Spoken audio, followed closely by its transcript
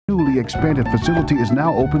newly expanded facility is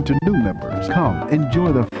now open to new members. Come,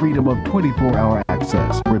 enjoy the freedom of 24-hour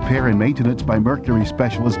access. Repair and maintenance by Mercury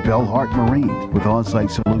specialist Bellhart Marine with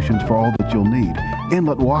on-site solutions for all that you'll need.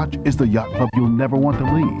 Inlet Watch is the yacht club you'll never want to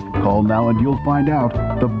leave. Call now and you'll find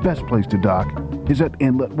out the best place to dock is at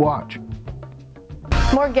Inlet Watch.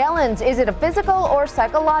 Morgellons, is it a physical or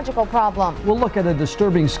psychological problem? We'll look at a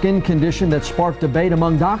disturbing skin condition that sparked debate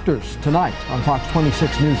among doctors tonight on Fox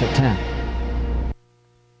 26 News at 10.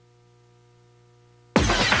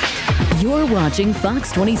 You're watching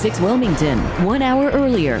Fox 26 Wilmington, 1 hour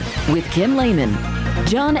earlier, with Kim Lehman,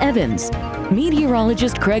 Jon Evans,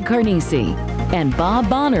 meteorologist Craig Carnesi, and Bob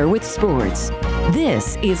Bonner with sports.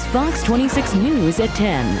 This is Fox 26 News at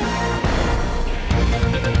 10.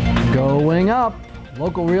 Going up.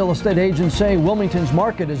 Local real estate agents say Wilmington's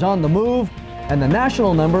market is on the move, and the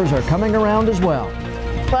national numbers are coming around as well.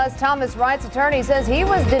 Plus, Thomas Wright's attorney says he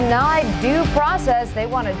was denied due process. They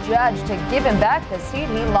want a judge to give him back the seat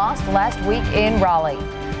he lost last week in Raleigh.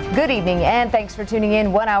 Good evening, and thanks for tuning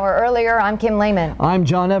in 1 hour earlier. I'm Kim Lehman. I'm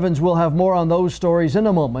Jon Evans. We'll have more on those stories in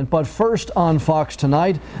a moment. But first on Fox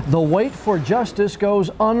tonight, the wait for justice goes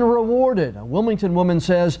unrewarded. A Wilmington woman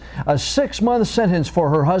says a 6-month sentence for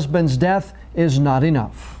her husband's death is not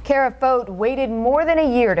enough. Kara Fote waited more than a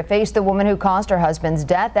year to face the woman who caused her husband's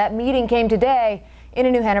death. That meeting came today in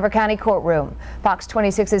a New Hanover County courtroom. Fox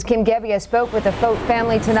 26's Kim Gebbia spoke with the Fote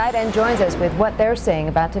family tonight and joins us with what they're saying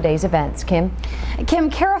about today's events. Kim? Kim,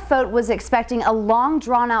 Kara Fote was expecting a long,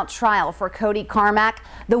 drawn-out trial for Cody Carmack,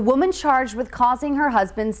 the woman charged with causing her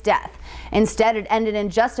husband's death. Instead, it ended in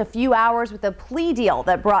just a few hours with a plea deal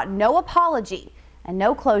that brought no apology and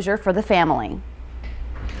no closure for the family.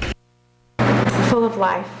 Full of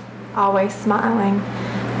life, always smiling,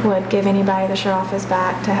 would give anybody the shirt off his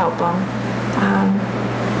back to help them.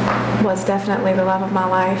 Was definitely the love of my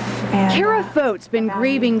life. And Kara Fote's been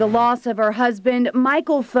grieving the loss of her husband,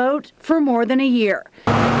 Michael Fote, for more than a year.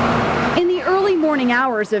 In the early morning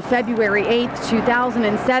hours of February 8th,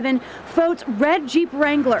 2007, Fote's red Jeep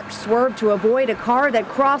Wrangler swerved to avoid a car that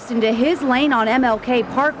crossed into his lane on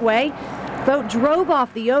MLK Parkway. Fote drove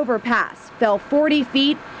off the overpass, fell 40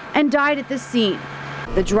 feet, and died at the scene.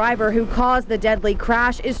 The driver who caused the deadly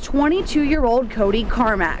crash is 22-year-old Cody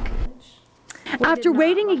Carmack. After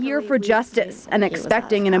waiting a year for justice and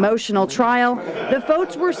expecting an emotional trial, the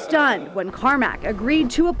Fotes were stunned when Carmack agreed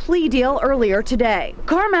to a plea deal earlier today.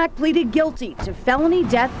 Carmack pleaded guilty to felony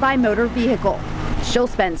death by motor vehicle. She'll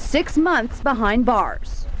spend 6 months behind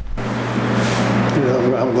bars. You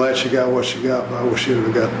know, I'm glad she got what she got, but I wish she would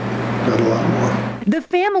have got a lot more. The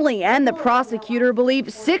family and the prosecutor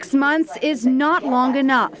believe 6 months is not long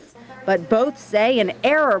enough. But both say an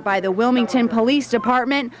error by the Wilmington Police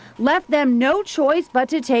Department left them no choice but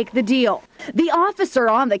to take the deal. The officer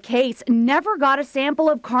on the case never got a sample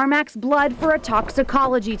of Carmack's blood for a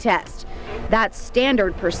toxicology test. That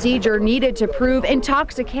standard procedure needed to prove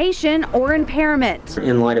intoxication or impairment.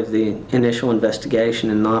 In light of the initial investigation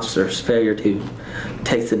and the officer's failure to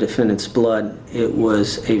take the defendant's blood, it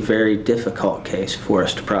was a very difficult case for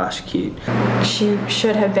us to prosecute. she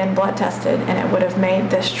should have been blood tested, and it would have made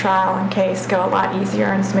this trial and case go a lot easier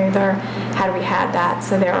and smoother had we had that.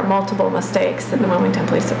 So there are multiple mistakes that the Wilmington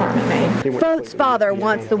Police Department made. Fote's father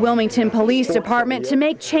wants the Wilmington Police Department to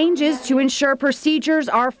make changes to ensure procedures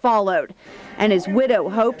are followed. And his widow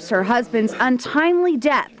hopes her husband's untimely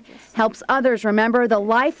death helps others remember the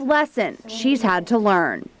life lesson she's had to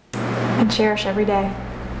learn. And cherish every day.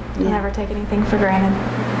 Never take anything for granted,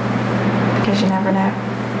 because you never know.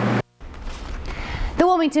 The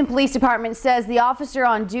Wilmington Police Department says the officer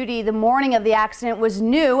on duty the morning of the accident was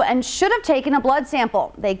new and should have taken a blood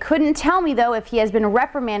sample. They couldn't tell me, though, if he has been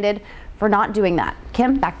reprimanded for not doing that.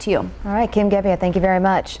 Kim, back to you. All right, Kim Gebbia, thank you very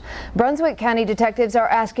much. Brunswick County detectives are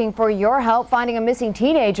asking for your help finding a missing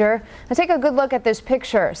teenager. Now take a good look at this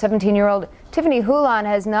picture. 17-year-old Tiffany Hulan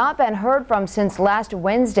has not been heard from since last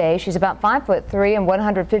Wednesday. She's about 5'3" and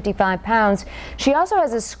 155 pounds. She also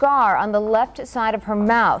has a scar on the left side of her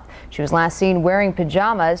mouth. She was last seen wearing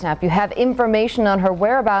pajamas. Now, if you have information on her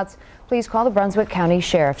whereabouts, please call the Brunswick County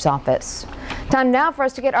Sheriff's Office. Time now for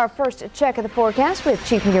us to get our first check of the forecast with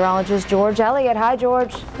Chief Meteorologist George Elliott. Hi,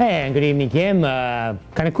 George. Hey, and good evening, Kim.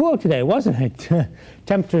 Kind of cool today, wasn't it?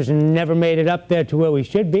 Temperatures never made it up there to where we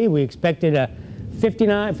should be. We expected a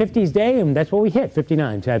 50s day, and that's what we hit,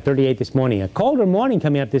 59 to 38 this morning. A colder morning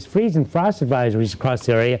coming up. There's freeze and frost advisories across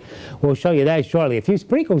the area. We'll show you that shortly. A few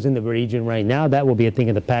sprinkles in the region right now. That will be a thing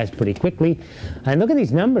of the past pretty quickly. And look at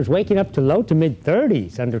these numbers, waking up to low to mid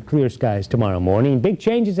 30s under clear skies tomorrow morning. Big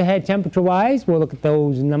changes ahead temperature-wise. We'll look at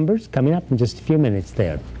those numbers coming up in just a few minutes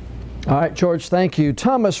there. All right, George, thank you.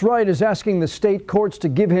 Thomas Wright is asking the state courts to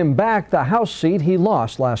give him back the House seat he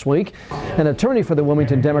lost last week. An attorney for the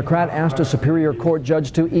Wilmington Democrat asked a Superior Court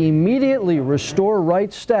judge to immediately restore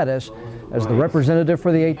Wright's status as the representative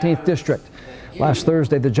for the 18th District. Last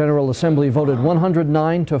Thursday, the General Assembly voted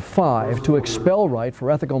 109-5 to expel Wright for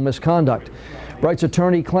ethical misconduct. Wright's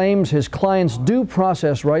attorney claims his client's due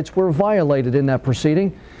process rights were violated in that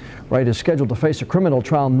proceeding. Wright is scheduled to face a criminal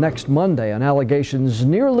trial next Monday on allegations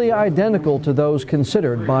nearly identical to those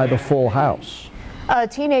considered by the full House. A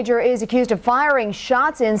teenager is accused of firing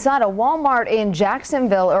shots inside a Walmart in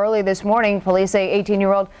Jacksonville early this morning. Police say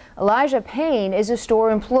 18-year-old Elijah Payne is a store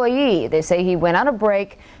employee. They say he went on a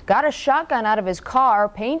break, got a shotgun out of his car,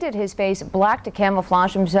 painted his face black to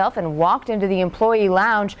camouflage himself, and walked into the employee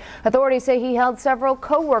lounge. Authorities say he held several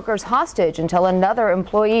co-workers hostage until another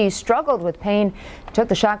employee struggled with Payne and took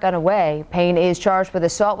the shotgun away. Payne is charged with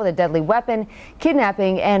assault with a deadly weapon,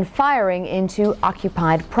 kidnapping, and firing into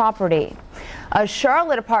occupied property. A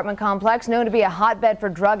Charlotte apartment complex known to be a hotbed for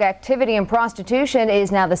drug activity and prostitution is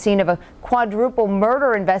now the scene of a quadruple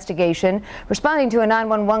murder investigation. Responding to a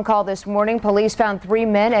 911 call this morning, police found 3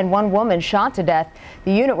 men and 1 woman shot to death.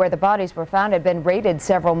 The unit where the bodies were found had been raided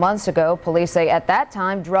several months ago. Police say at that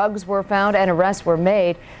time drugs were found and arrests were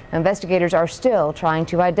made. Investigators are still trying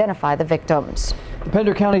to identify the victims. The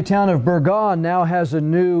Pender County town of Burgaw now has a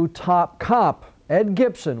new top cop. Ed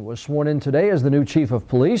Gibson was sworn in today as the new chief of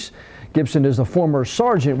police. Gibson is the former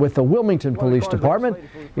sergeant with the Wilmington Police Department.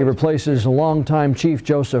 He replaces longtime Chief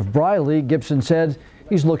Joseph Briley. Gibson said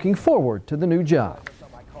he's looking forward to the new job.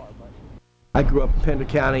 I grew up in Pender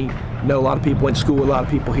County, know a lot of people, went to school with a lot of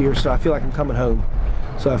people here, so I feel like I'm coming home.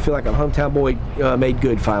 So I feel like a hometown boy made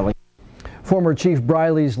good finally. Former Chief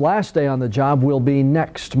Briley's last day on the job will be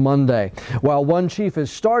next Monday. While one chief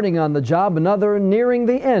is starting on the job, another nearing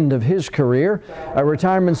the end of his career. A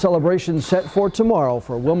retirement celebration set for tomorrow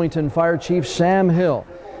for Wilmington Fire Chief Sam Hill.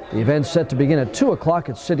 The event's set to begin at 2 o'clock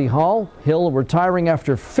at City Hall. Hill retiring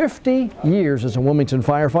after 50 years as a Wilmington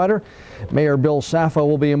firefighter. Mayor Bill Saffo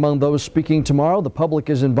will be among those speaking tomorrow. The public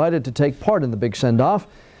is invited to take part in the big send-off.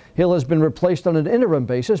 Hill has been replaced on an interim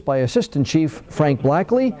basis by Assistant Chief Frank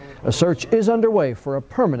Blackley. A search is underway for a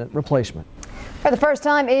permanent replacement. For the first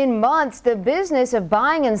time in months, the business of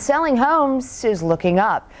buying and selling homes is looking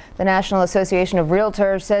up. The National Association of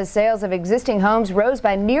Realtors says sales of existing homes rose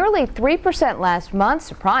by nearly 3% last month,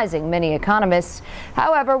 surprising many economists.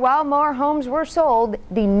 However, while more homes were sold,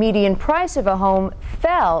 the median price of a home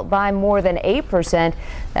fell by more than 8%.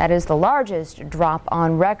 That is the largest drop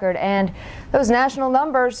on record, and those national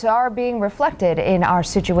numbers are being reflected in our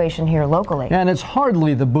situation here locally. And it's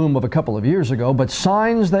hardly the boom of a couple of years ago, but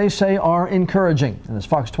signs, they say, are encouraging. And as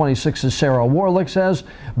Fox 26's Sarah Warlick says,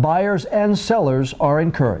 buyers and sellers are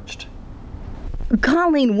encouraged.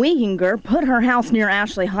 Colleen Wehinger put her house near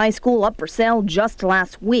Ashley High School up for sale just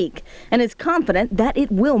last week and is confident that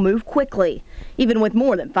it will move quickly, even with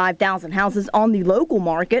more than 5,000 houses on the local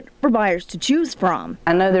market for buyers to choose from.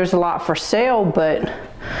 I know there's a lot for sale, but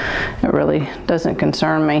it really doesn't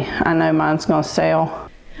concern me. I know mine's going to sell.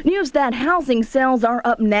 News that housing sales are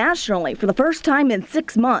up nationally for the first time in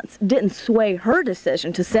 6 months didn't sway her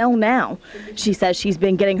decision to sell now. She says she's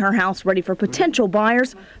been getting her house ready for potential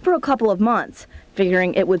buyers for a couple of months,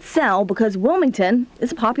 figuring it would sell because Wilmington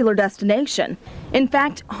is a popular destination. In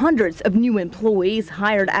fact, hundreds of new employees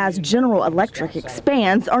hired as General Electric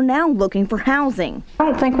expands are now looking for housing. I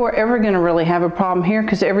don't think we're ever going to really have a problem here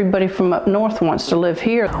because everybody from up north wants to live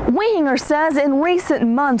here. Wehinger says in recent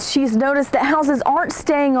months she's noticed that houses aren't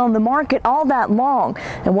staying on the market all that long.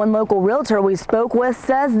 And one local realtor we spoke with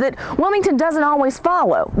says that Wilmington doesn't always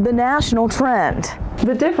follow the national trend.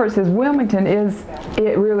 The difference is Wilmington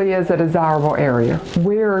it really is a desirable area.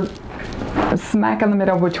 We're smack in the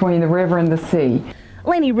middle between the river and the sea.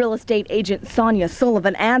 Laney real estate agent Sonia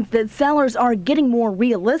Sullivan adds that sellers are getting more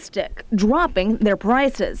realistic, dropping their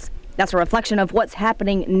prices. That's a reflection of what's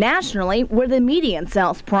happening nationally, where the median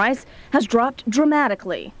sales price has dropped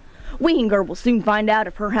dramatically. Wehinger will soon find out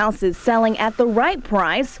if her house is selling at the right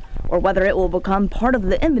price or whether it will become part of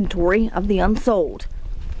the inventory of the unsold.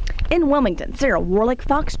 In Wilmington, Sarah Warlick,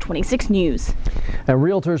 Fox 26 News. And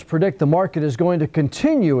realtors predict the market is going to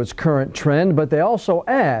continue its current trend, but they also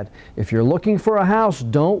add, if you're looking for a house,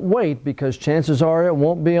 don't wait because chances are it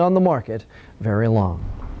won't be on the market very long.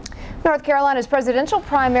 North Carolina's presidential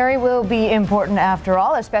primary will be important after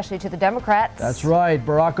all, especially to the Democrats. That's right.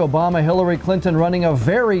 Barack Obama, Hillary Clinton running a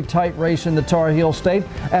very tight race in the Tar Heel state,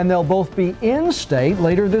 and they'll both be in state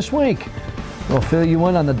later this week. We'll fill you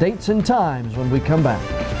in on the dates and times when we come back.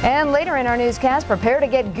 And later in our newscast, prepare to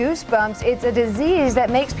get goosebumps. It's a disease that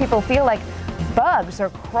makes people feel like bugs are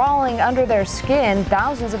crawling under their skin.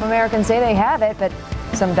 Thousands of Americans say they have it, but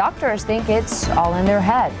some doctors think it's all in their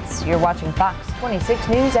heads. You're watching Fox 26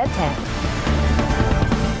 News at 10.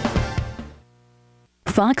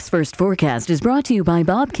 Fox First Forecast is brought to you by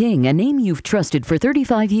Bob King, a name you've trusted for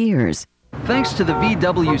 35 years. Thanks to the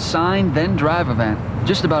VW Sign Then Drive event,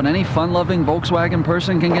 just about any fun-loving Volkswagen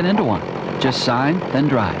person can get into one. Just sign, then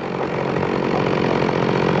drive.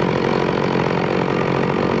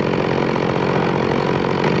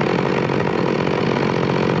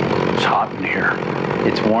 It's hot in here.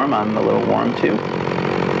 It's warm. I'm a little warm too.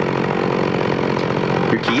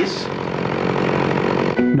 Your keys?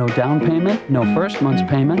 No down payment, no first month's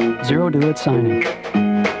payment, zero due at signing.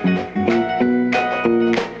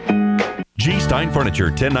 G. Stein Furniture,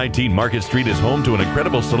 1019 Market Street is home to an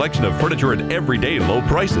incredible selection of furniture at everyday low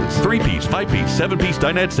prices. 3-piece, 5-piece, 7-piece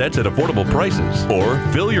dinette sets at affordable prices. Or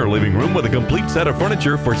fill your living room with a complete set of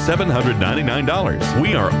furniture for $799.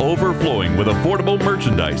 We are overflowing with affordable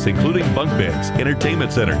merchandise, including bunk beds,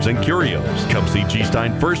 entertainment centers, and curios. Come see G.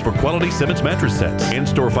 Stein first for quality Simmons mattress sets.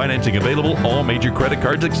 In-store financing available, all major credit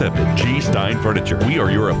cards accepted. G. Stein Furniture. We are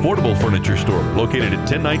your affordable furniture store, located at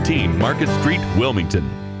 1019 Market Street, Wilmington.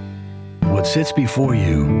 What sits before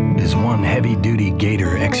you is one heavy-duty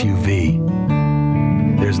Gator XUV.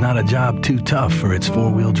 There's not a job too tough for its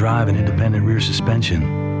four-wheel drive and independent rear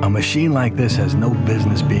suspension. A machine like this has no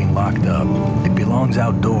business being locked up. It belongs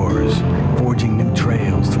outdoors, forging new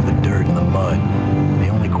trails through the dirt and the mud. The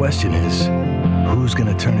only question is, who's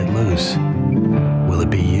gonna turn it loose? Will it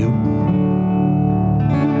be you?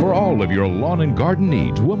 For all of your lawn and garden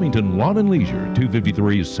needs, Wilmington Lawn and Leisure,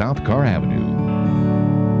 253 South Carr Avenue.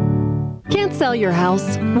 Can't sell your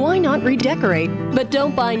house? Why not redecorate? But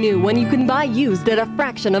don't buy new when you can buy used at a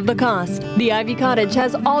fraction of the cost. The Ivy Cottage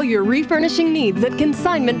has all your refurnishing needs at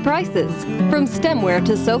consignment prices. From stemware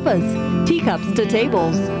to sofas, teacups to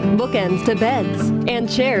tables, bookends to beds, and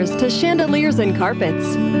chairs to chandeliers and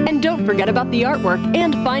carpets. And don't forget about the artwork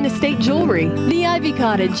and fine estate jewelry. The Ivy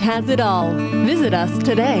Cottage has it all. Visit us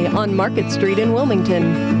today on Market Street in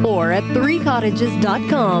Wilmington or at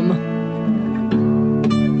 3cottages.com.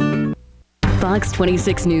 Fox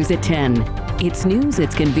 26 News at 10. It's news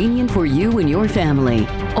that's convenient for you and your family.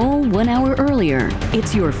 All 1 hour earlier.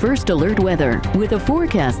 It's your first alert weather with a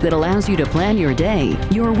forecast that allows you to plan your day,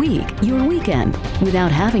 your week, your weekend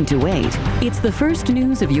without having to wait. It's the first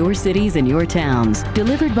news of your cities and your towns,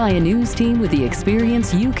 delivered by a news team with the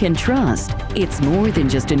experience you can trust. It's more than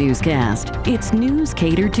just a newscast. It's news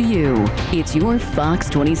catered to you. It's your Fox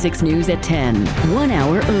 26 News at 10, 1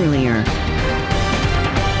 hour earlier.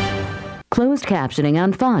 Closed captioning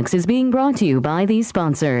on Fox is being brought to you by these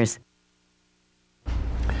sponsors.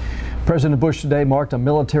 President Bush today marked a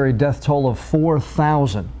military death toll of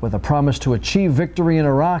 4,000 with a promise to achieve victory in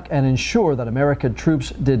Iraq and ensure that American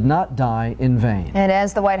troops did not die in vain. And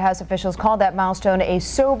as the White House officials called that milestone a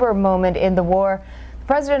sober moment in the war,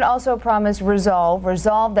 the president also promised resolve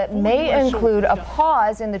that may include a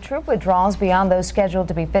pause in the troop withdrawals beyond those scheduled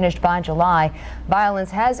to be finished by July.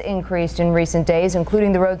 Violence has increased in recent days,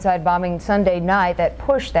 including the roadside bombing Sunday night that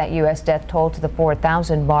pushed that U.S. death toll to the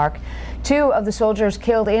 4,000 mark. 2 of the soldiers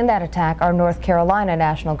killed in that attack are North Carolina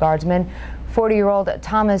National Guardsmen, 40-year-old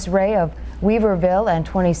Thomas Ray of Weaverville and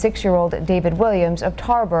 26-year-old David Williams of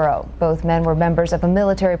Tarboro. Both men were members of a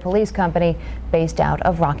military police company based out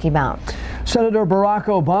of Rocky Mount. Senator Barack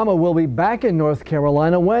Obama will be back in North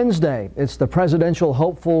Carolina Wednesday. It's the presidential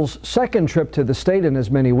hopeful's second trip to the state in as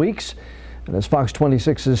many weeks. And as Fox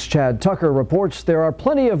 26's Chad Tucker reports, there are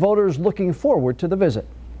plenty of voters looking forward to the visit.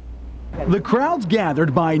 The crowds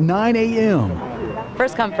gathered by 9 a.m.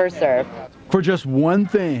 First come, first serve. For just one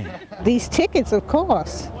thing. These tickets, of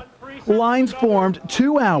course. Lines formed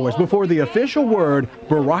 2 hours before the official word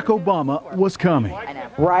Barack Obama was coming.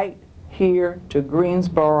 Right here to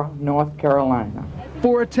Greensboro, North Carolina.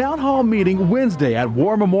 For a town hall meeting Wednesday at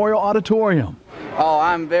War Memorial Auditorium. Oh,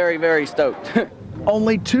 I'm very, very stoked.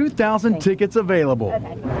 Only 2,000 tickets available.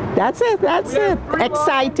 That's it, that's it.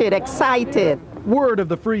 Excited, excited. Word of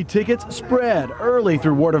the free tickets spread early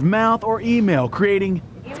through word of mouth or email, creating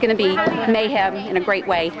it's going to be mayhem in a great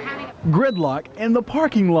way. Gridlock in the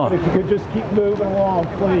parking lot. If you could just keep moving along,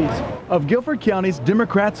 please. Of Guilford County's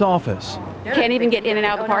Democrats' office. Can't even get in and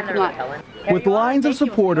out of the parking lot. With lines of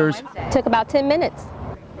supporters. Took about 10 minutes.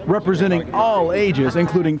 Representing all ages,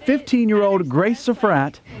 including 15-year-old Grace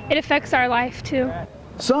Safrat. It affects our life, too.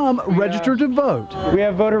 Some registered to vote. We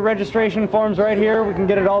have voter registration forms right here. We can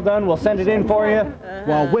get it all done. We'll send it in for you.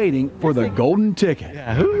 While waiting for the golden ticket.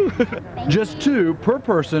 Just 2 per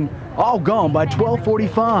person, all gone by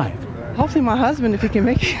 12:45. Hopefully my husband, if he can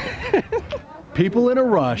make it. people in a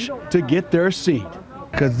rush to get their seat.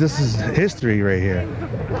 Because this is history right here.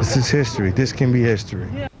 This is history. This can be history.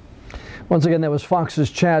 Once again, that was Fox's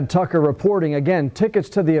Chad Tucker reporting. Again, tickets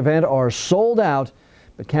to the event are sold out,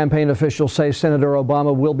 but campaign officials say Senator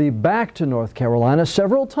Obama will be back to North Carolina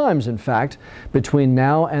several times, in fact, between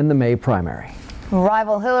now and the May primary.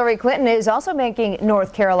 Rival Hillary Clinton is also making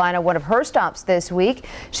North Carolina one of her stops this week.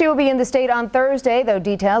 She will be in the state on Thursday, though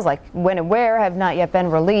details like when and where have not yet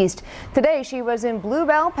been released. Today, she was in Blue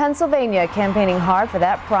Bell, Pennsylvania, campaigning hard for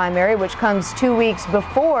that primary, which comes 2 weeks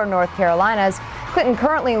before North Carolina's. Clinton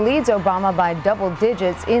currently leads Obama by double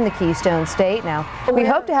digits in the Keystone State. Now, we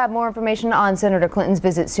hope to have more information on Senator Clinton's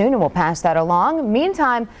visit soon, and we'll pass that along.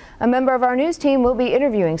 Meantime, a member of our news team will be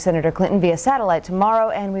interviewing Senator Clinton via satellite tomorrow,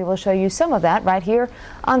 and we will show you some of that right here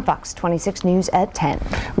on Fox 26 News at 10.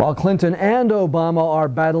 While Clinton and Obama are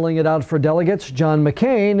battling it out for delegates, John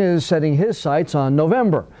McCain is setting his sights on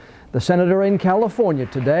November. The senator in California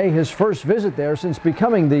today, his first visit there since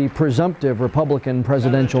becoming the presumptive Republican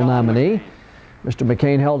presidential nominee. Mr.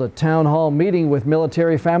 McCain held a town hall meeting with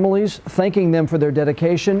military families, thanking them for their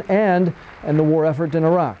dedication and the war effort in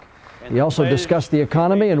Iraq. He also discussed the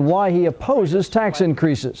economy and why he opposes tax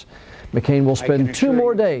increases. McCain will spend 2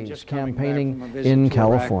 more days campaigning in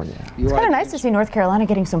California. It's kind of nice to see North Carolina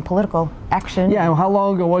getting some political action. Yeah, how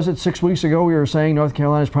long ago was it? 6 weeks ago we were saying North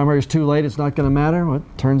Carolina's primary is too late, it's not going to matter. Well,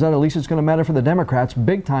 it turns out at least it's going to matter for the Democrats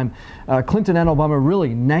big time. Clinton and Obama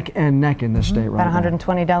really neck and neck in this state right now. About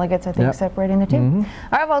 120 delegates, I think, separating the two. All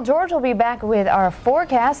right, well, George will be back with our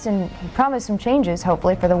forecast and promise some changes,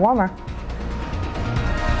 hopefully, for the warmer.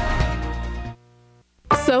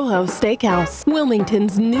 Soho Steakhouse,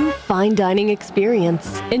 Wilmington's new fine dining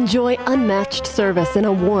experience. Enjoy unmatched service in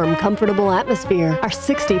a warm, comfortable atmosphere. Our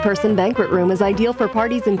 60-person banquet room is ideal for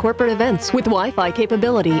parties and corporate events with Wi-Fi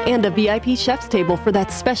capability and a VIP chef's table for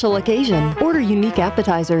that special occasion. Order unique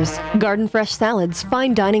appetizers, garden-fresh salads,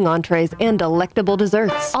 fine dining entrees, and delectable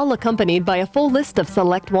desserts, all accompanied by a full list of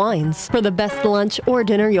select wines for the best lunch or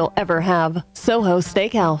dinner you'll ever have. Soho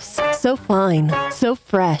Steakhouse. So fine, so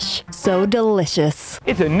fresh, so delicious.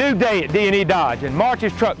 It's a new day at D&E Dodge, and March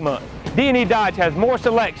is Truck Month. D&E Dodge has more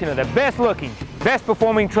selection of the best looking, best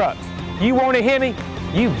performing trucks. You want a Hemi?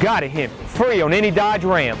 You've got a Hemi. Free on any Dodge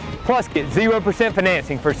Ram. Plus get 0%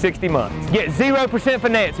 financing for 60 months. Get 0%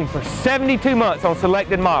 financing for 72 months on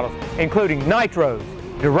selected models, including Nitros,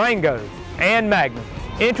 Durangos, and Magnums.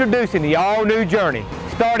 Introducing the all-new Journey,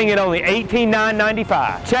 starting at only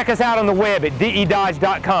 $18,995. Check us out on the web at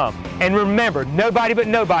DEDodge.com. And remember, nobody but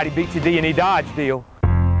nobody beats a D&E Dodge deal.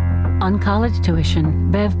 On college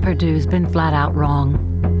tuition, Bev Perdue's been flat out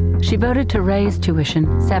wrong. She voted to raise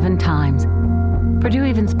tuition 7 times. Purdue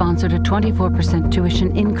even sponsored a 24%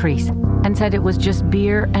 tuition increase and said it was just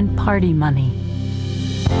beer and party money.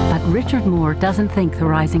 But Richard Moore doesn't think the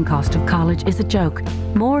rising cost of college is a joke.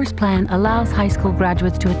 Moore's plan allows high school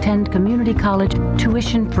graduates to attend community college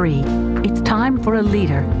tuition-free. It's time for a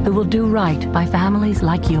leader who will do right by families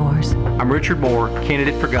like yours. I'm Richard Moore,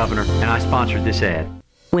 candidate for governor, and I sponsored this ad.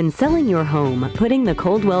 When selling your home, putting the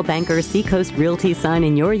Coldwell Banker Seacoast Realty sign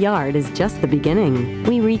in your yard is just the beginning.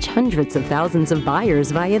 We reach hundreds of thousands of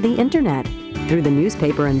buyers via the internet, through the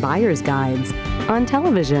newspaper and buyer's guides, on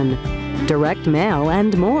television, direct mail,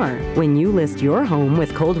 and more. When you list your home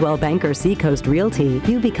with Coldwell Banker Seacoast Realty,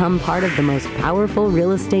 you become part of the most powerful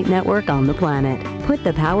real estate network on the planet. Put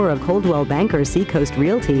the power of Coldwell Banker Seacoast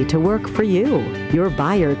Realty to work for you. Your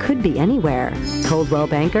buyer could be anywhere. Coldwell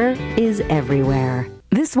Banker is everywhere.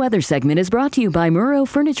 This weather segment is brought to you by Murrow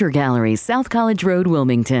Furniture Gallery, South College Road,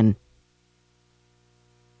 Wilmington.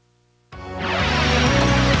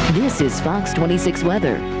 This is Fox 26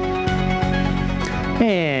 weather.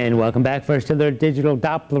 And welcome back. First to their digital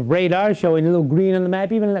Doppler radar, showing a little green on the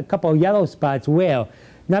map, even a couple of yellow spots. Well,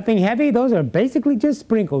 nothing heavy. Those are basically just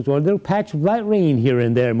sprinkles or a little patch of light rain here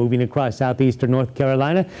and there moving across southeastern North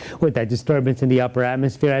Carolina with that disturbance in the upper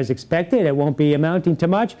atmosphere as expected. It won't be amounting to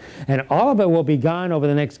much, and all of it will be gone over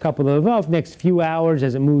the next next few hours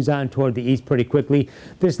as it moves on toward the east pretty quickly.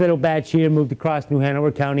 This little batch here moved across New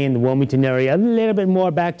Hanover County in the Wilmington area, a little bit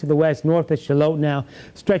more back to the west, north of Charlotte now,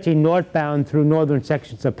 stretching northbound through northern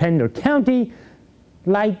sections of Pender County.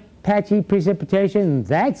 Light, patchy precipitation,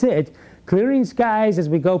 that's it. Clearing skies as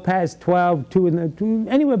we go past 12,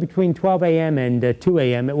 anywhere between 12 a.m. and 2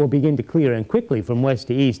 a.m. It will begin to clear, and quickly from west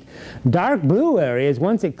to east. Dark blue areas,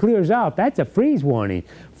 once it clears off, that's a freeze warning.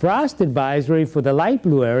 Frost advisory for the light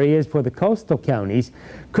blue areas for the coastal counties.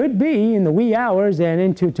 Could be in the wee hours and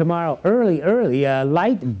into tomorrow early, a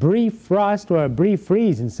light brief frost or a brief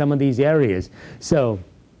freeze in some of these areas. So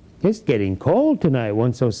It's getting cold tonight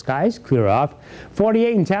once those skies clear off.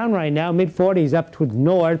 48 in town right now, mid-40s up to the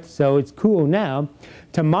north, so it's cool now.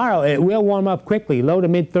 Tomorrow, it will warm up quickly, low to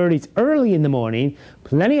mid-30s early in the morning.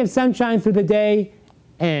 Plenty of sunshine through the day,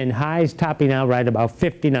 and highs topping out right about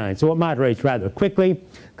 59. So it moderates rather quickly.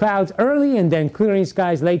 Clouds early and then clearing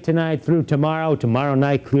skies late tonight through tomorrow. Tomorrow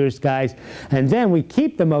night, clear skies. And then we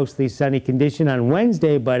keep the mostly sunny condition on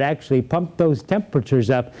Wednesday, but actually pump those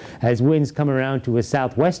temperatures up as winds come around to a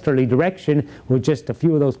southwesterly direction with just a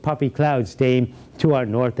few of those puffy clouds staying to our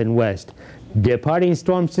north and west. Departing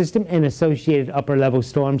storm system and associated upper-level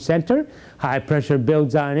storm center. High pressure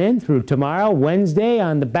builds on in through tomorrow. Wednesday,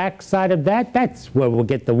 on the back side of that, that's where we'll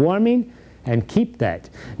get the warming and keep that.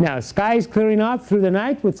 Now, skies clearing off through the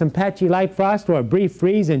night with some patchy light frost or a brief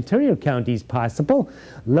freeze. Interior counties possible.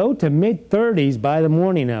 Low to mid-30s by the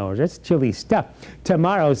morning hours. That's chilly stuff.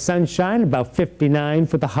 Tomorrow, sunshine, about 59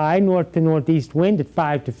 for the high. North to northeast wind at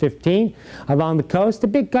 5 to 15. Along the coast, a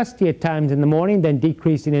bit gusty at times in the morning, then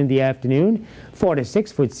decreasing in the afternoon. 4 to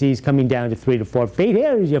 6 foot seas coming down to 3 to 4 feet.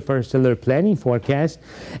 Here's your first alert planning forecast.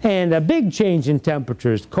 And a big change in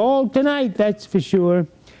temperatures. Cold tonight, that's for sure.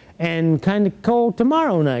 And kind of cold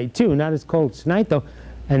tomorrow night, too. Not as cold tonight, though.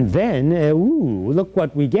 And then, look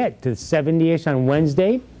what we get. To 70-ish on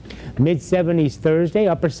Wednesday, mid-70s Thursday,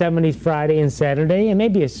 upper 70s Friday and Saturday, and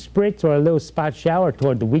maybe a spritz or a little spot shower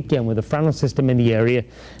toward the weekend with a frontal system in the area.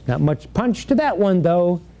 Not much punch to that one,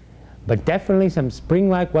 though. But definitely some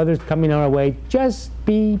spring-like weather's coming our way. Just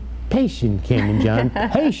be patient, Kim and John.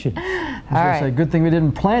 Patient. All right. Good thing we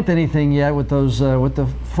didn't plant anything yet with those with the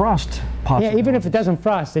frost. Yeah, even if it doesn't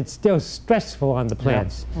frost, it's still stressful on the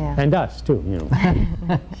plants and us too. You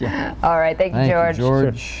know. All right, thank you, George.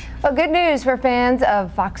 George. Sure. Well, good news for fans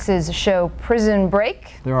of Fox's show Prison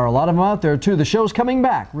Break. There are a lot of them out there too. The show's coming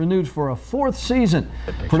back, renewed for a 4th season.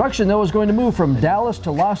 Production, though, is going to move from Dallas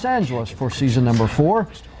to Los Angeles for season number 4.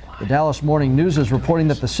 The Dallas Morning News is reporting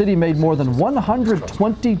that the city made more than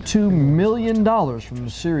 $122 million from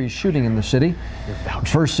the series shooting in the city. The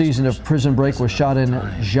first season of Prison Break was shot in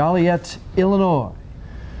Joliet, Illinois.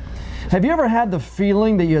 Have you ever had the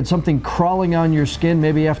feeling that you had something crawling on your skin,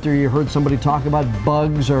 maybe after you heard somebody talk about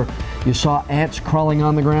bugs or you saw ants crawling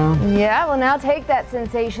on the ground? Yeah, well, now take that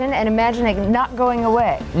sensation and imagine it not going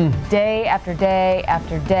away day after day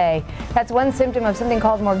after day. That's one symptom of something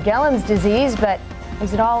called Morgellons disease, but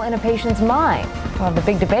is it all in a patient's mind? We'll have the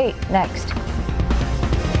big debate next.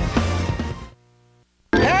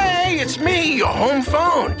 Hey, it's me, your home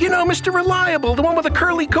phone. You know, Mr. Reliable, the one with the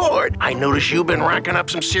curly cord. I notice you've been racking up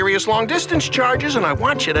some serious long-distance charges, and I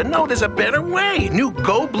want you to know there's a better way. New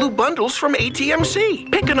Go Blue bundles from AT&T.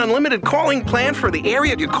 Pick an unlimited calling plan for the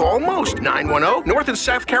area you call most. 910, North and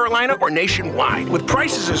South Carolina, or nationwide. With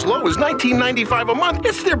prices as low as $19.95 a month,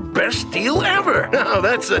 it's their best deal ever. Now,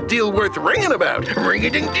 that's a deal worth ringing about.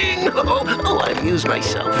 Ring-a-ding-ding. Oh, I amuse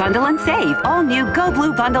myself. Bundle and save. All new Go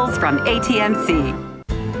Blue bundles from AT&T.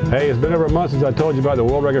 Hey, it's been over a month since I told you about the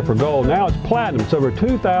world record for gold. Now it's platinum. It's over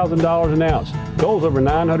 $2,000 an ounce. Gold's over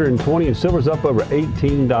 $920 and silver's up over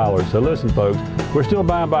 $18. So listen, folks, we're still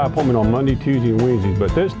buying by appointment on Monday, Tuesday, and Wednesdays.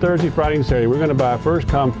 But this Thursday, Friday, and Saturday, we're going to buy first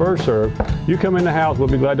come, first serve. You come in the house, we'll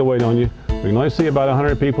be glad to wait on you. We can only see about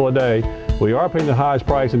 100 people a day. We are paying the highest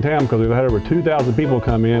price in town because we've had over 2,000 people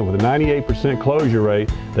come in with a 98% closure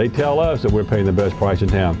rate. They tell us that we're paying the best price in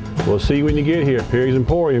town. We'll see you when you get here. Perry's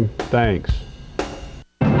Emporium. Thanks.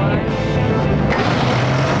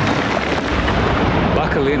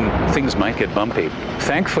 Buckle in, things might get bumpy.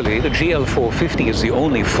 Thankfully, the GL450 is the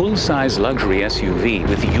only full-size luxury SUV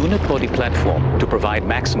with a unibody platform to provide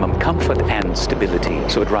maximum comfort and stability,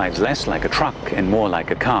 so it rides less like a truck and more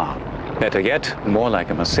like a car. Better yet, more like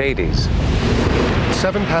a Mercedes.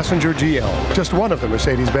 7-passenger GL, just one of the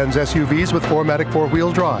Mercedes-Benz SUVs with 4MATIC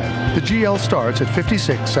 4-wheel drive. The GL starts at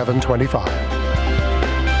 $56,725.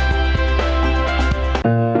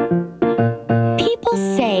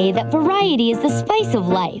 That variety is the spice of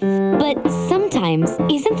life, but sometimes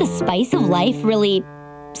isn't the spice of life really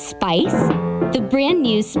spice? The brand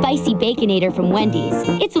new Spicy Baconator from Wendy's.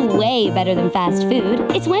 It's way better than fast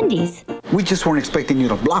food. It's Wendy's. We just weren't expecting you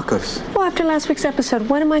to block us. Well, after last week's episode,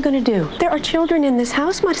 what am I going to do? There are children in this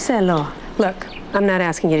house, Marcelo. Look, I'm not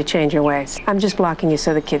asking you to change your ways. I'm just blocking you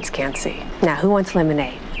so the kids can't see. Now, who wants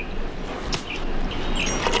lemonade?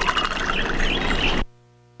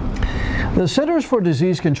 The Centers for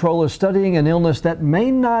Disease Control is studying an illness that may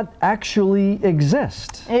not actually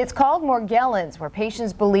exist. It's called Morgellons, where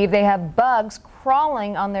patients believe they have bugs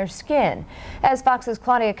crawling on their skin. As Fox's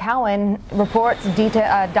Claudia Cowan reports,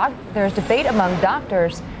 there's debate among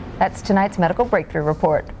doctors. That's tonight's Medical Breakthrough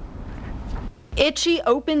Report. Itchy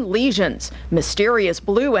open lesions, mysterious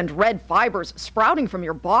blue and red fibers sprouting from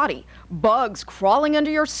your body, bugs crawling under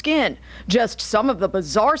your skin. Just some of the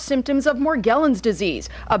bizarre symptoms of Morgellons disease,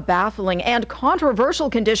 a baffling and controversial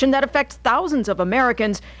condition that affects thousands of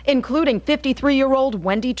Americans, including 53-year-old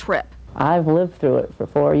Wendy Tripp. I've lived through it for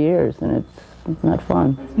 4 years, and it's not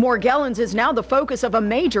fun. Morgellons is now the focus of a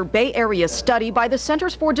major Bay Area study by the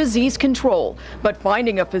Centers for Disease Control. But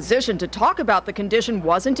finding a physician to talk about the condition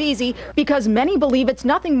wasn't easy because many believe it's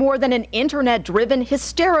nothing more than an internet-driven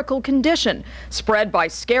hysterical condition spread by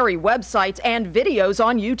scary websites and videos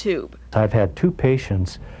on YouTube. I've had 2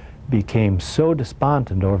 patients became so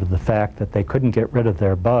despondent over the fact that they couldn't get rid of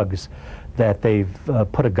their bugs that they've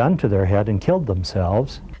put a gun to their head and killed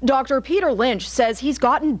themselves. Dr. Peter Lynch says he's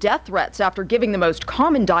gotten death threats after giving the most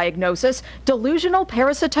common diagnosis, delusional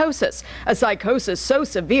parasitosis, a psychosis so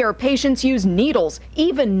severe patients use needles,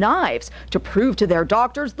 even knives, to prove to their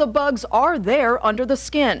doctors the bugs are there under the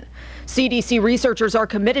skin. CDC researchers are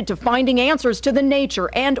committed to finding answers to the nature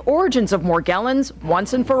and origins of Morgellons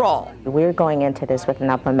once and for all. We're going into this with an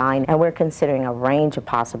open mind, and we're considering a range of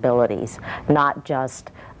possibilities, not just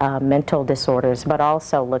mental disorders, but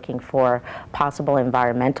also looking for possible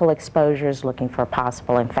environmental exposures, looking for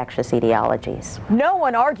possible infectious etiologies. No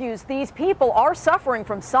one argues these people are suffering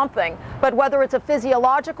from something, but whether it's a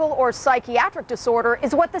physiological or psychiatric disorder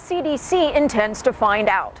is what the CDC intends to find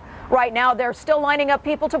out. Right now, they're still lining up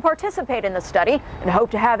people to participate in the study and hope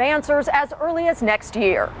to have answers as early as next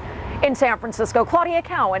year. In San Francisco, Claudia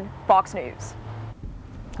Cowan, Fox News.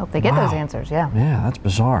 Hope they get those answers, yeah. Yeah, that's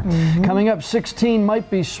bizarre. Coming up, 16 might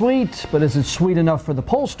be sweet, but is it sweet enough for the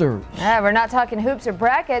pollsters? We're not talking hoops or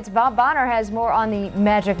brackets. Bob Bonner has more on the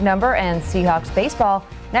magic number and Seahawks baseball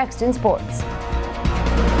next in sports.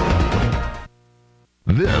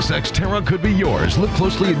 This Xterra could be yours. Look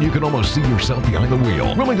closely and you can almost see yourself behind the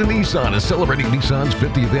wheel. Wilmington Nissan is celebrating Nissan's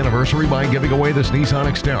 50th anniversary by giving away this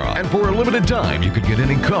Nissan Xterra. And for a limited time, you could get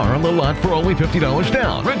any car on the lot for only $50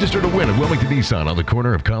 down. Register to win at Wilmington Nissan on the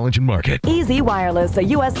corner of College and Market. Easy Wireless, a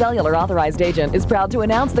U.S. Cellular authorized agent, is proud to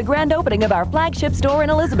announce the grand opening of our flagship store in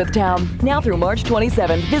Elizabethtown. Now through March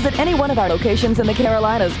 27th, visit any one of our locations in the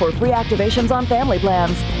Carolinas for free activations on family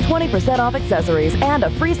plans, 20% off accessories, and a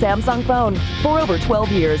free Samsung phone. For over 12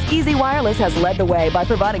 years, Easy Wireless has led the way by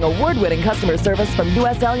providing award-winning customer service from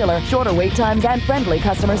U.S. Cellular, shorter wait times, and friendly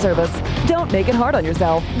customer service. Don't make it hard on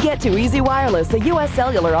yourself. Get to Easy Wireless, a U.S.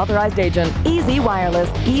 Cellular authorized agent. Easy Wireless.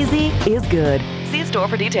 Easy is good. See store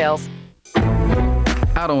for details.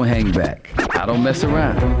 I don't hang back. I don't mess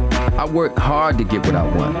around. I work hard to get what I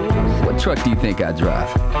want. What truck do you think I drive?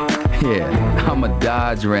 Yeah, I'm a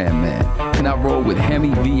Dodge Ram man, and I roll with Hemi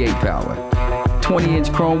V8 power,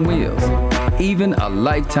 20-inch chrome wheels, even a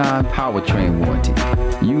lifetime powertrain warranty.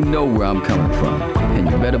 You know where I'm coming from, and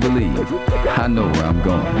you better believe I know where I'm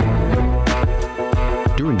going.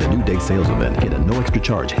 During the New Day sales event, get a no extra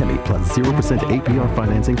charge Hemi plus 0% APR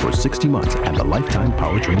financing for 60 months and a lifetime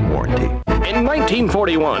powertrain warranty. In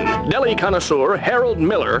 1941, deli connoisseur Harold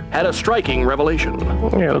Miller had a striking revelation.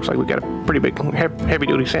 Yeah, it looks like we got a pretty big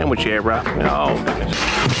heavy-duty sandwich here, bro. Oh, goodness.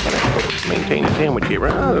 Gotta maintain the sandwich here,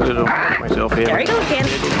 bro. Oh, myself here. There you go, Ken.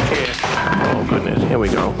 Oh, goodness. Here we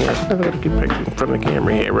go. Yes, I've got a good picture from the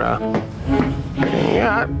camera here, bro.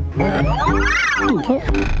 Yeah.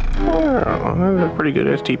 Oh, that's a pretty good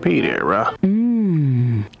STP there, bro.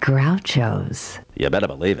 Groucho's. You better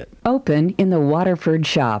believe it. Open in the Waterford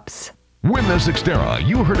shops. Win this Xterra.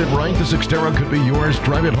 You heard it right. This Xterra could be yours.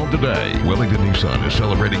 Drive it home today. Wilmington Nissan is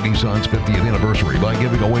celebrating Nissan's 50th anniversary by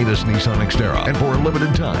giving away this Nissan Xterra. And for a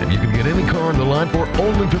limited time, you can get any car on the lot for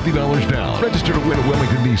only $50 down. Register to win at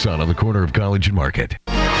Wilmington Nissan on the corner of College and Market.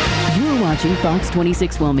 You're watching Fox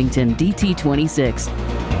 26 Wilmington, DT 26.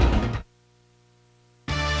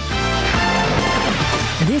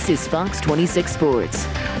 This is Fox 26 Sports.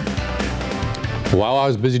 While I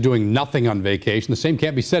was busy doing nothing on vacation, the same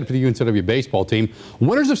can't be said for the UNCW baseball team.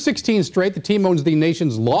 Winners of 16 straight, the team owns the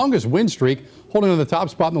nation's longest win streak, holding on the top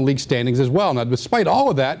spot in the league standings as well. Now, despite all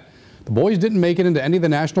of that, the boys didn't make it into any of the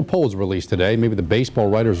national polls released today. Maybe the baseball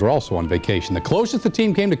writers are also on vacation. The closest the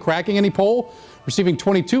team came to cracking any poll, receiving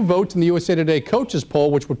 22 votes in the USA Today coaches poll,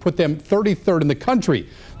 which would put them 33rd in the country.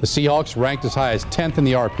 The Seahawks ranked as high as 10th in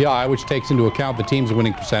the RPI, which takes into account the team's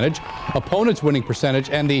winning percentage, opponents' winning percentage,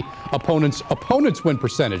 and the opponent's win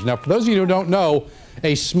percentage. Now, for those of you who don't know,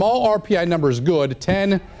 a small RPI number is good,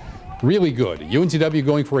 10 really good. UNCW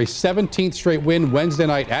going for a 17th straight win Wednesday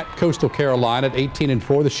night at Coastal Carolina at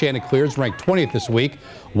 18-4. The Chanticleers ranked 20th this week.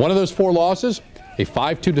 One of those 4 losses, a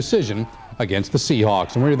 5-2 decision against the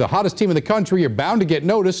Seahawks. And when you're the hottest team in the country, you're bound to get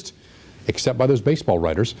noticed. except by those baseball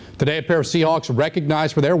writers. Today, a pair of Seahawks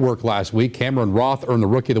recognized for their work last week. Cameron Roth earned the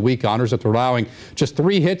Rookie of the Week honors after allowing just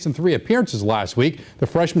 3 hits and 3 appearances last week. The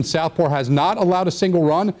freshman southpaw has not allowed a single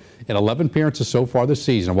run in 11 appearances so far this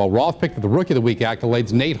season. While Roth picked up the Rookie of the Week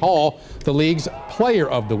accolades, Nate Hall, the league's Player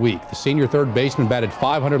of the Week. The senior third baseman batted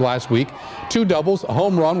 .500 last week, 2 doubles, a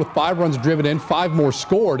home run with 5 runs driven in, 5 more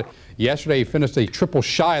scored. Yesterday, he finished a triple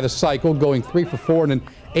shy of the cycle, going 3 for 4 in an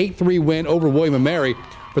 8-3 win over William & Mary.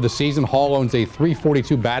 For the season, Hall owns a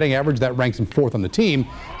 .342 batting average. That ranks him 4th on the team.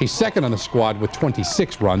 He's 2nd on the squad with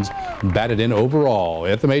 26 runs batted in overall.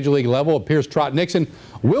 At the major league level, it appears Trot Nixon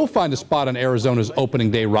will find a spot on Arizona's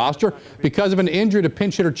opening day roster. Because of an injury to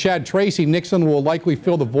pinch hitter Chad Tracy, Nixon will likely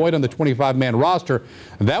fill the void on the 25-man roster.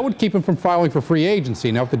 That would keep him from filing for free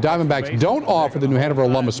agency. Now, if the Diamondbacks don't offer the New Hanover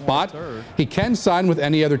alum a spot, he can sign with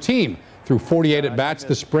any other team. Through 48 at-bats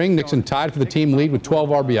this spring, Nixon tied for the team lead with 12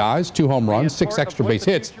 RBIs, 2 home runs, 6 extra base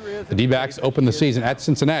hits. The D-backs open the season at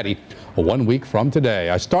Cincinnati 1 week from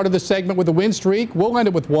today. I started this segment with a win streak. We'll end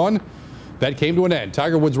it with one that came to an end.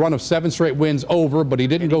 Tiger Woods' run of 7 straight wins over, but he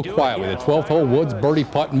didn't go quietly. The 12th hole, Woods birdie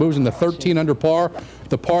putt moves in the 13 under par.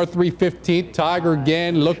 The par 3 15th, Tiger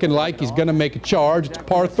again looking like he's going to make a charge. It's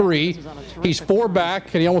par 3. He's 4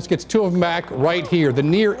 back, and he almost gets 2 of them back right here. The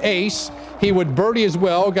near ace, he would birdie as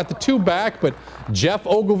well, got the 2 back, but Jeff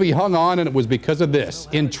Ogilvy hung on, and it was because of this.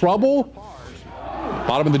 In trouble,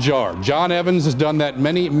 bottom of the jar. Jon Evans has done that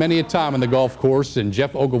many a time on the golf course, and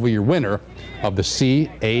Jeff Ogilvy, your winner of the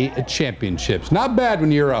CA Championships. Not bad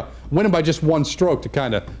when you're winning by just 1 stroke to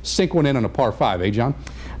kind of sink one in on a par 5, eh, John?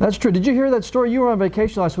 That's true. Did you hear that story? You were on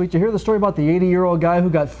vacation last week. Did you hear the story about the 80-year-old guy who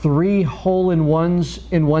got 3 hole-in-ones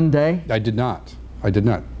in one day? I did not.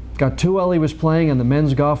 Got 2 while he was playing in the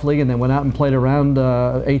men's golf league, and then went out and played around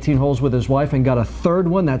 18 holes with his wife and got a 3rd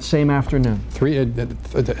one that same afternoon. 3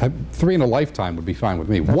 in a lifetime would be fine with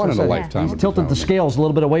me. That's 1 in a lifetime. He's tilted the scales a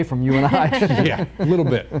little bit away from you and I. Yeah, a little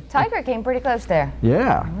bit. Tiger came pretty close there.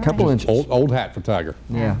 Yeah, a couple inches. Old hat for Tiger.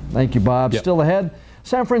 Yeah, thank you, Bob. Yep. Still ahead,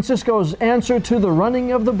 San Francisco's answer to the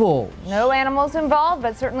running of the bulls. No animals involved,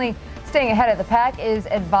 but certainly staying ahead of the pack is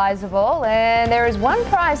advisable. And there is one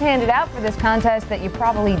prize handed out for this contest that you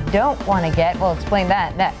probably don't want to get. We'll explain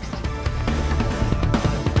that next.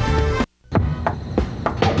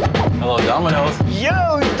 Hello, Domino's.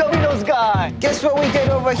 Yo, Domino's guy. Guess what we did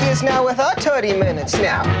over here now with our 30 minutes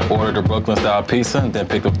now? Ordered a Brooklyn-style pizza, then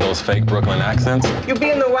picked up those fake Brooklyn accents. You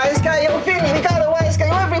being the wise guy? Yo, Vinny, we got a wise guy.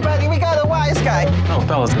 Yo, everybody, we got a wise guy. No,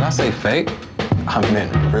 fellas, did I say fake? I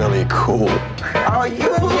meant really cool. Oh,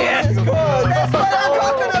 you is good. That's what I'm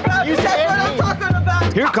talking about. That's what I'm talking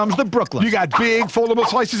about. Here comes the Brooklyn. You got big, foldable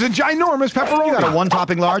slices and ginormous pepperoni. You got a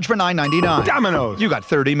 1-topping large for $9.99. Domino's. You got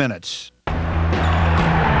 30 minutes.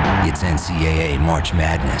 It's NCAA March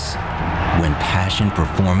Madness, when passion,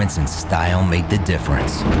 performance, and style make the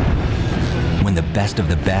difference. When the best of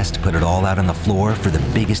the best put it all out on the floor for the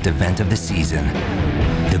biggest event of the season.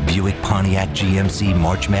 The Buick Pontiac GMC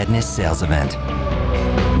March Madness sales event.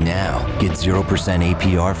 Now, get 0%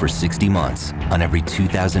 APR for 60 months on every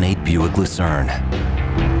 2008 Buick Lucerne.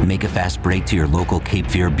 Make a fast break to your local Cape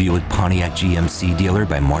Fear Buick Pontiac GMC dealer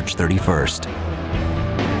by March 31st.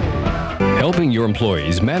 Helping your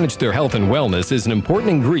employees manage their health and wellness is an important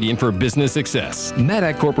ingredient for business success.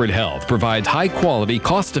 Medac Corporate Health provides high-quality,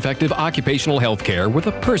 cost-effective occupational health care with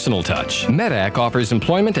a personal touch. Medac offers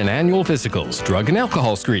employment and annual physicals, drug and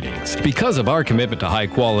alcohol screenings. Because of our commitment to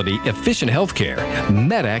high-quality, efficient health care,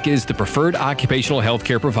 Medac is the preferred occupational health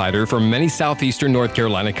care provider for many southeastern North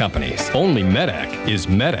Carolina companies. Only Medac is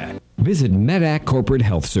Medac. Visit Medac Corporate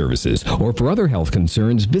Health Services, or for other health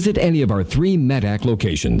concerns, visit any of our 3 Medac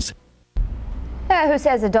locations. Who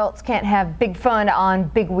says adults can't have big fun on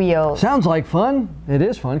big wheels? Sounds like fun. It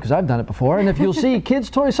is fun because I've done it before. And if you'll see, kids'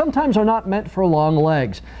 toys sometimes are not meant for long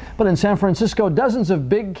legs. But in San Francisco, dozens of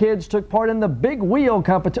big kids took part in the Big Wheel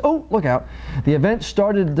competition. Oh, look out. The event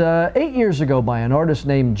started 8 years ago by an artist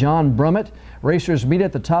named John Brummett. Racers meet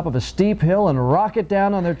at the top of a steep hill and rocket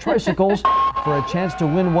down on their tricycles for a chance to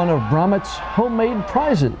win one of Brummett's homemade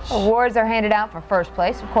prizes. Awards are handed out for first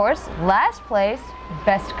place, of course, last place,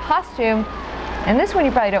 best costume, and this one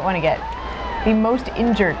you probably don't want to get, the most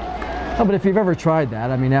injured. Oh, but if you've ever tried that,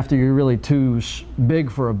 I mean, after you're really too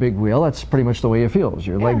big for a big wheel, that's pretty much the way it feels.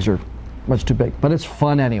 Your legs are much too big, but it's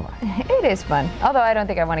fun anyway. It is fun, although I don't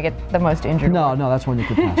think I want to get the most injured. No, that's one you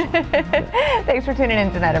could pass on. Thanks for tuning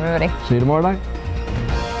in tonight, everybody. See you tomorrow night.